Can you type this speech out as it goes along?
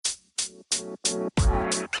Yo,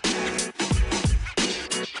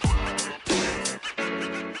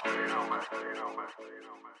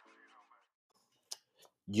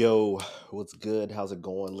 what's good? How's it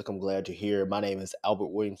going? Look, I'm glad you're here. My name is Albert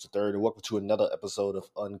Williams III, and welcome to another episode of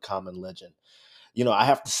Uncommon Legend. I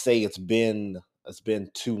have to say it's been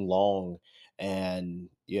too long, and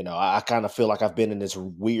I kind of feel like I've been in this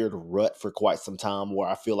weird rut for quite some time where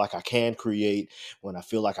I feel like I can create when I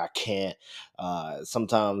feel like I can't.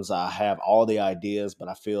 Sometimes I have all the ideas, but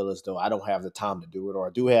I feel as though I don't have the time to do it, or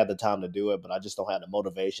I do have the time to do it, but I just don't have the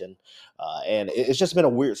motivation. It's just been a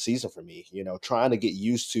weird season for me, trying to get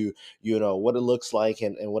used to, what it looks like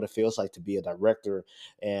and what it feels like to be a director,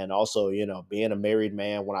 and also, being a married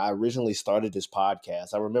man. When I originally started this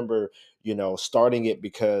podcast, I remember, starting it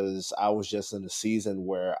because I was just in a season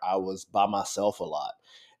where I was by myself a lot.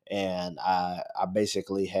 And I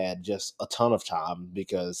basically had just a ton of time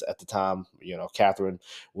because at the time, Catherine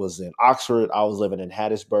was in Oxford, I was living in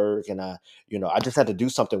Hattiesburg, and I just had to do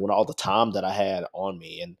something with all the time that I had on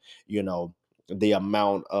me. And, you know, the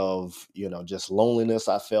amount of, just loneliness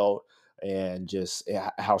I felt, and just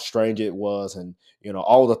how strange it was, and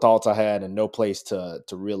all the thoughts I had, and no place to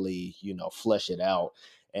really flesh it out.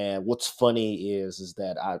 And what's funny is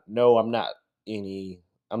that I know any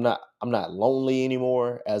I'm not lonely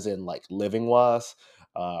anymore, as in like living wise.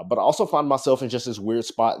 But I also find myself in just this weird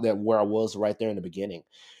spot that where I was right there in the beginning,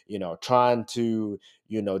 trying to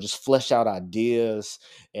just flesh out ideas,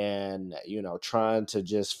 and trying to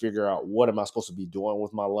just figure out what am I supposed to be doing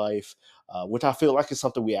with my life, which I feel like is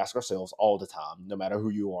something we ask ourselves all the time, no matter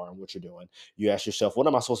who you are and what you're doing. You ask yourself, what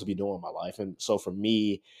am I supposed to be doing in my life? And so for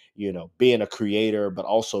me, being a creator, but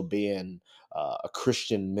also being a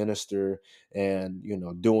Christian minister, and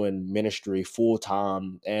doing ministry full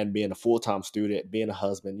time, and being a full time student, being a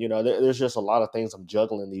husband. There's just a lot of things I'm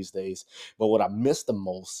juggling these days. But what I miss the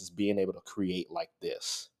most is being able to create like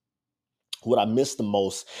this. What I miss the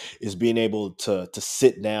most is being able to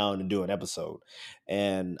sit down and do an episode.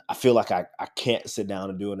 And I feel like I can't sit down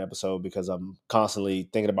and do an episode because I'm constantly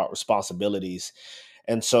thinking about responsibilities.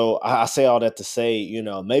 And so I say all that to say,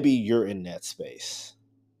 maybe you're in that space.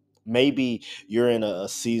 Maybe you're in a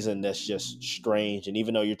season that's just strange, and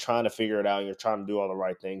even though you're trying to figure it out and you're trying to do all the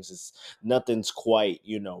right things, it's nothing's quite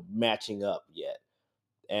matching up yet.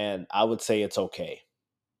 And I would say it's okay.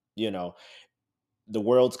 you know the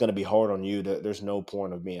world's going to be hard on you. There's no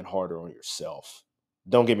point of being harder on yourself.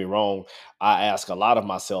 Don't get me wrong. I ask a lot of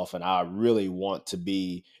myself, and I really want to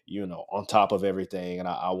be, on top of everything. And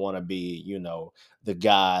I want to be, the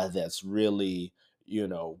guy that's really,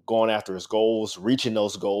 going after his goals, reaching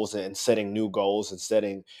those goals, and setting new goals, and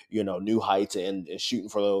setting, new heights, and shooting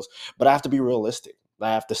for those. But I have to be realistic.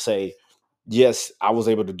 I have to say, yes, I was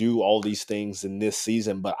able to do all these things in this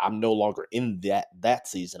season, but I'm no longer in that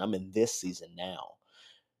season. I'm in this season now.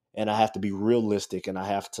 And I have to be realistic, and I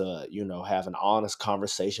have to, have an honest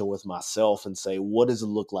conversation with myself and say, what does it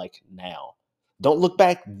look like now? Don't look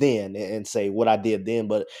back then and say what I did then,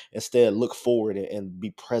 but instead look forward and be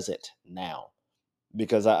present now.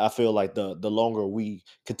 Because I feel like the longer we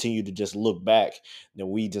continue to just look back, then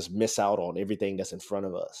we just miss out on everything that's in front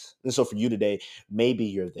of us. And so for you today, maybe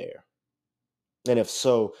you're there. And if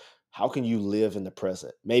so, how can you live in the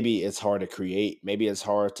present? Maybe it's hard to create. Maybe it's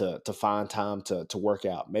hard to find time to work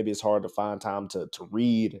out. Maybe it's hard to find time to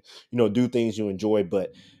read, do things you enjoy.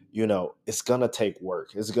 But, it's going to take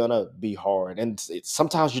work. It's going to be hard. And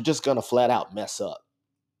sometimes you're just going to flat out mess up.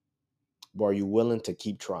 But are you willing to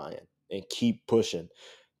keep trying and keep pushing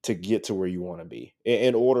to get to where you want to be?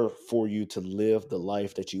 In order for you to live the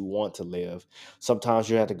life that you want to live, sometimes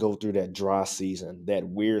you have to go through that dry season, that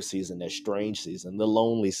weird season, that strange season, the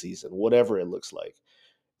lonely season, whatever it looks like,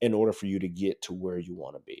 in order for you to get to where you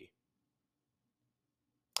want to be.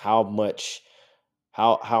 How much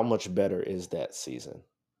how much better is that season?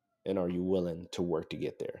 And are you willing to work to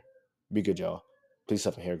get there? Be good, y'all. Please,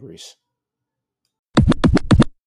 stuff and hair grease.